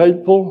we're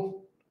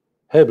faithful,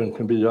 heaven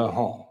can be our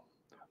home.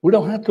 We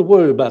don't have to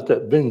worry about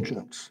that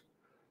vengeance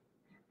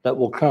that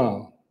will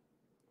come.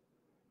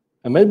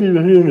 And maybe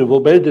you're here and you've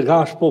obeyed the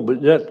gospel, but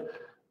yet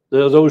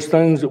there are those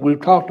things that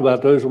we've talked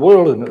about. There's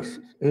worldliness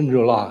in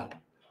your life.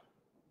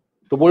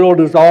 The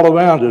world is all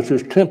around us.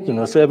 It's tempting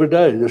us every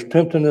day. It's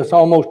tempting us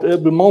almost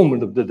every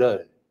moment of the day.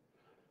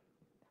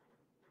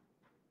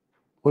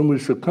 When we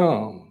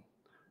succumb,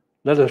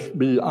 let us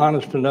be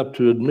honest enough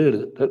to admit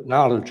it,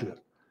 acknowledge it.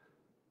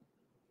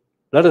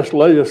 Let us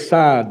lay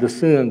aside the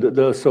sin that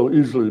does so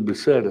easily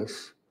beset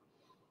us.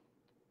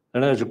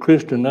 And as a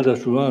Christian, let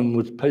us run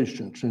with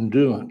patience,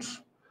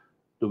 endurance,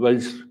 the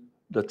race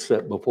that's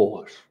set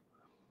before us.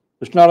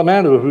 It's not a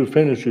matter of who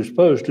finishes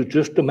first, it's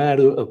just a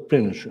matter of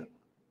finishing.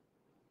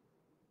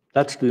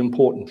 That's the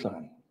important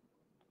thing,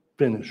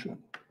 finishing.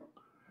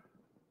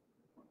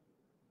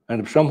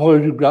 And if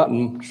somewhere you've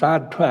gotten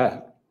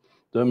sidetracked,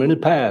 there are many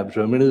paths,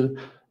 there are many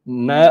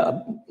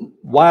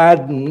wide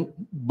and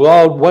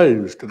broad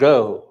ways to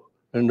go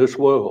in this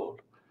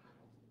world.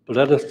 But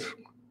let us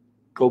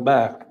go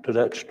back to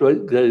that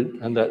straight gate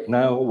and that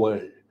narrow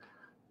way,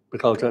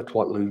 because that's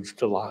what leads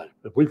to life.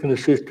 If we can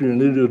assist you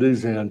in either of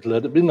these ends,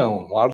 let it be known.